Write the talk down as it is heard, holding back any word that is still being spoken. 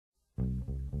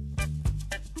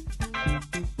Hi,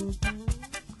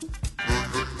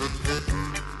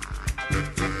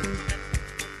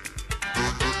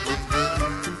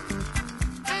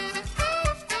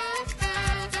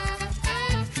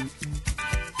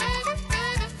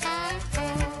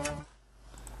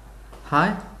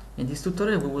 in this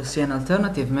tutorial we will see an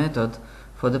alternative method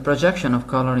for the projection of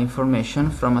color information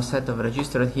from a set of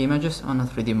registered images on a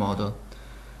 3D model.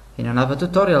 In another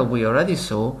tutorial we already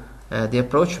saw the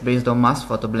approach based on masked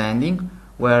photo blending,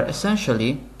 where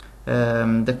essentially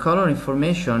the color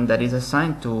information that is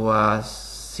assigned to a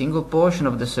single portion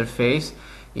of the surface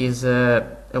is a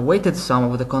weighted sum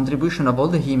of the contribution of all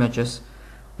the images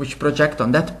which project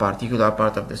on that particular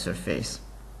part of the surface.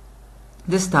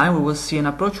 This time we will see an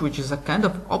approach which is a kind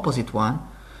of opposite one,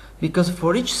 because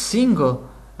for each single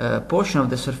portion of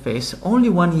the surface only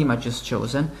one image is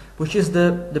chosen, which is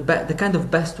the kind of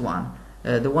best one,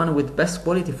 the one with best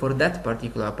quality for that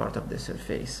particular part of the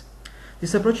surface.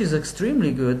 This approach is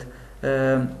extremely good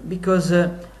because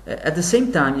at the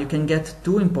same time you can get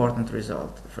two important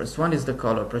results. The first one is the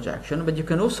color projection, but you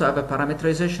can also have a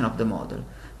parameterization of the model,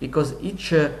 because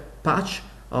each patch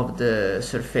of the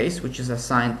surface which is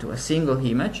assigned to a single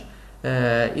image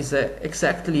is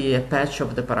exactly a patch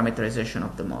of the parameterization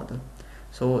of the model.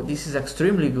 So this is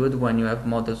extremely good when you have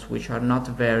models which are not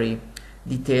very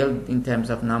detailed in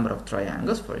terms of number of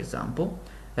triangles, for example,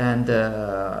 and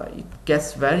it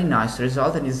gets very nice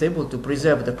result and is able to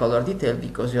preserve the color detail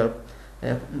because you're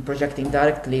projecting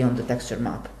directly on the texture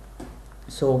map.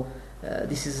 So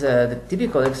this is the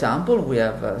typical example. We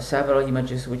have several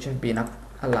images which have been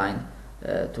aligned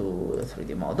to the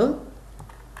 3D model.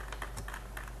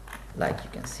 Like you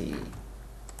can see,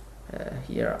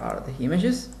 here are the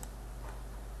images,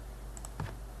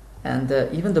 and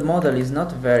even the model is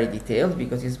not very detailed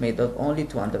because it's made of only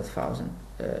 200,000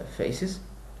 faces,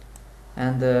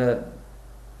 and the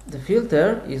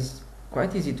filter is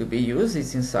quite easy to be used.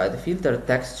 It's inside the filter,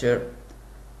 texture,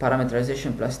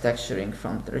 parameterization plus texturing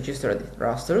from the registered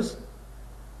rasters.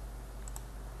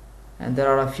 And there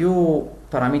are a few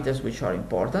parameters which are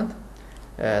important.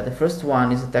 The first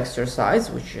one is the texture size,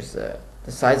 which is the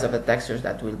size of the textures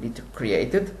that will be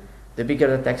created. The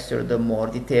bigger the texture, the more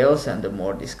details and the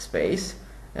more disk space.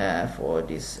 For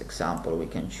this example, we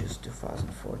can choose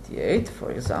 2048,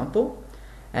 for example.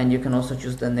 And you can also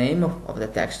choose the name of the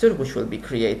texture, which will be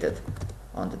created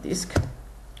on the disk.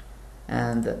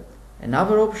 And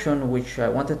another option which I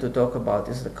wanted to talk about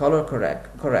is the color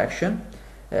correction.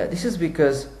 This is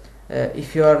because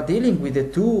if you are dealing with the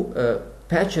two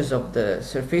patches of the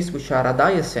surface which are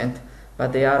adjacent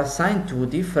but they are assigned to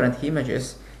different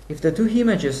images, if the two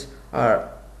images are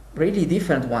really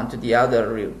different one to the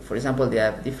other, for example they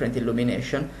have different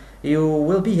illumination, you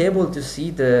will be able to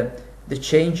see the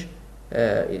change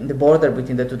in the border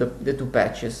between the two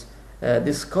patches.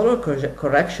 This color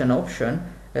correction option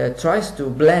tries to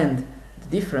blend the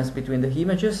difference between the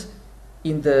images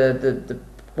in the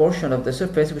portion of the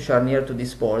surface which are near to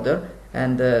this border,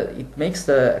 and it makes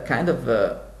the kind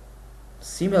of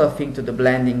similar thing to the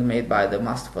blending made by the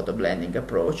masked photo blending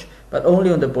approach, but only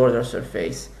on the border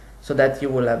surface, so that you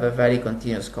will have a very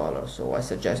continuous color. So I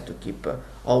suggest to keep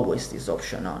always this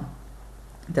option on.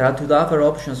 There are two other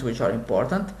options which are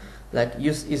important, like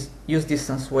use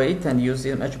distance weight and use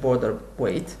image border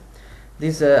weight.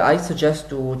 This I suggest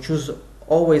to choose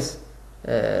always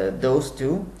those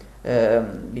two,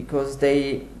 because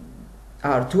they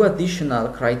are two additional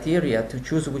criteria to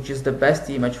choose which is the best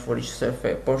image for each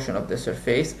portion of the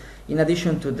surface, in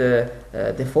addition to the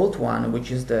default one,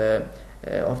 which is the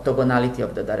orthogonality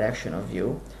of the direction of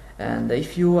view. And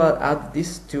if you add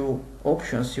these two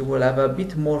options, you will have a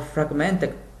bit more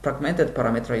fragmented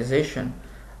parameterization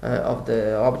of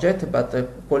the object, but the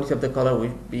quality of the color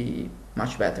will be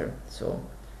much better. So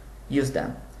use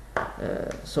them.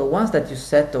 So once that you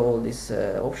set all these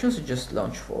options, you just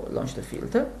launch the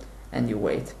filter and you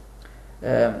wait.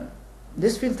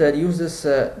 This filter uses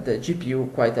the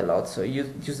GPU quite a lot, so it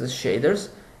uses shaders.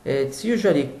 It's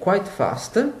usually quite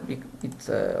fast. It's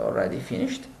already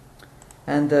finished,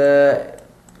 and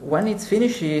when it's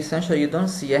finished, essentially you don't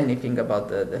see anything about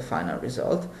the final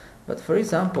result. But for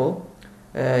example,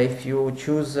 if you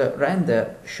choose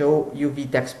render show UV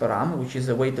text param, which is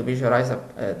a way to visualize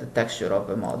the texture of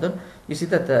a model, you see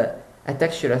that a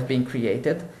texture has been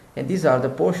created, and these are the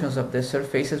portions of the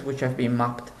surfaces which have been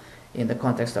mapped in the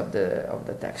context of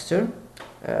the texture.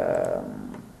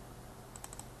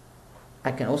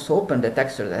 I can also open the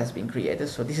texture that has been created.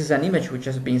 So this is an image which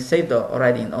has been saved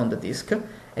already on the disk,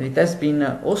 and it has been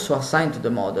also assigned to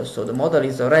the model. So the model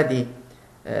is already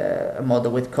a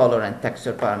model with color and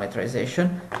texture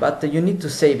parameterization, but you need to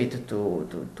save it to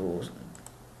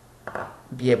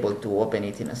be able to open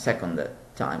it in a second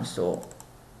time. So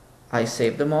I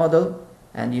save the model,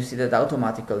 and you see that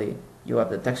automatically you have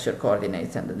the texture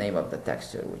coordinates and the name of the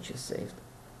texture which is saved.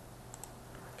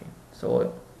 Okay.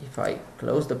 So if I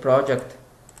close the project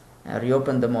and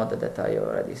reopen the model that I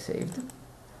already saved,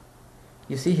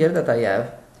 you see here that I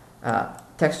have a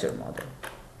texture model.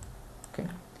 Okay.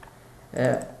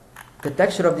 The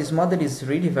texture of this model is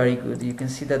really very good. You can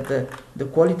see that the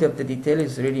quality of the detail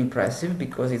is really impressive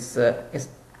because it's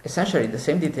essentially the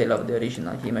same detail of the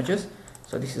original images.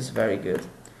 So this is very good,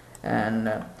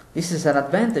 and this is an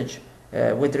advantage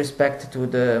with respect to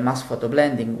the mass photo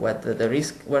blending, where the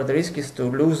risk is to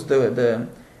lose the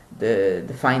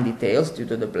fine details due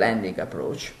to the blending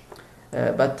approach.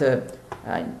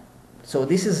 So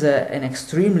this is an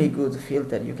extremely good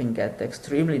filter. You can get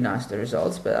extremely nice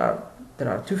results, but there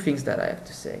are two things that I have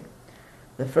to say.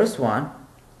 The first one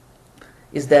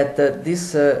is that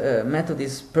this method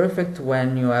is perfect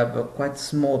when you have a quite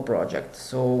small project.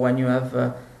 So when you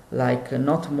have like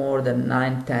not more than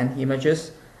 9-10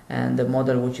 images and the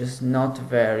model which is not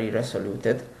very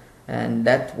resoluted, and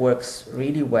that works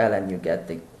really well and you get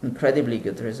the incredibly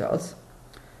good results.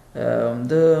 In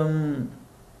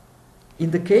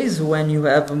the case when you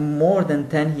have more than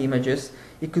 10 images,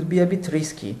 it could be a bit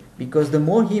risky, because the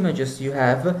more images you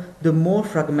have, the more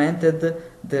fragmented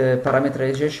the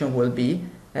parameterization will be,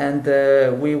 and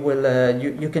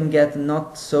you can get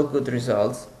not so good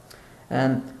results.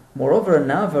 And moreover,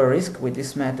 another risk with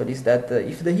this method is that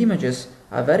if the images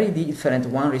are very different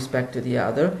one respect to the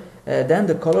other, then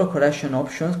the color correction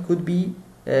options could be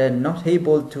not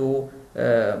able to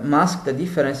mask the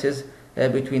differences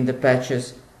between the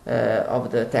patches of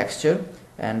the texture.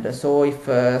 And so if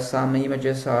some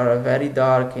images are very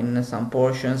dark in some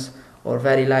portions or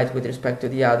very light with respect to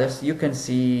the others, you can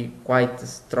see quite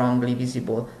strongly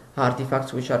visible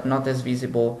artifacts which are not as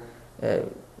visible,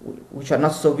 which are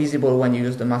not so visible when you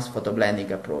use the mass photo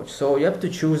blending approach. So you have to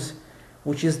choose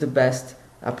which is the best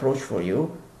approach for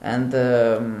you.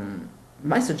 And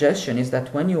my suggestion is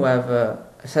that when you have a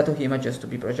set of images to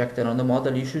be projected on the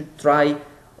model, you should try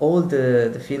all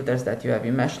the filters that you have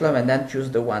in MeshLab and then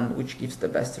choose the one which gives the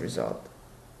best result.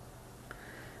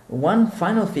 One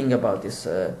final thing about this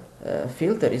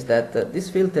filter is that this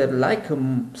filter, like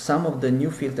some of the new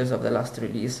filters of the last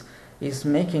release, is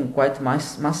making quite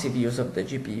massive use of the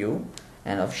GPU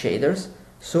and of shaders.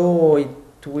 So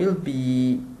it will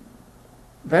be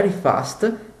very fast,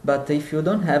 but if you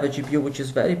don't have a GPU which is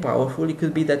very powerful, it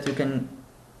could be that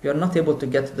you're not able to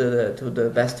get to the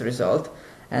best result,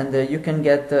 and you can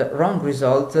get wrong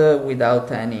result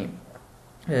without any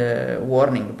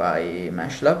warning by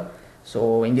MeshLab.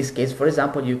 So in this case, for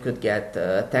example, you could get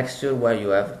a texture where you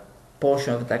have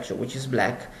portion of the texture which is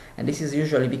black, and this is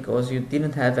usually because you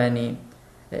didn't have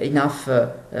enough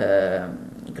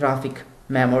graphic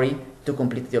memory to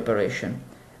complete the operation.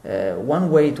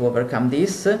 One way to overcome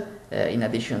this, in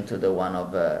addition to the one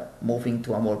of moving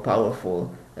to a more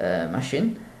powerful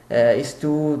machine, is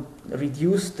to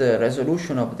reduce the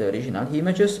resolution of the original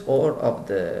images or of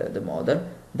the model.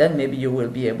 Then maybe you will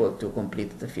be able to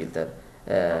complete the filter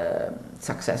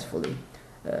successfully.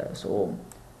 So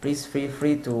please feel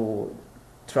free to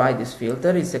try this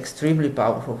filter. It's extremely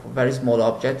powerful for very small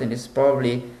objects, and it's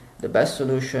probably the best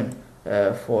solution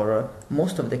for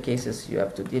most of the cases you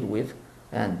have to deal with.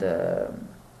 And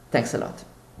thanks a lot.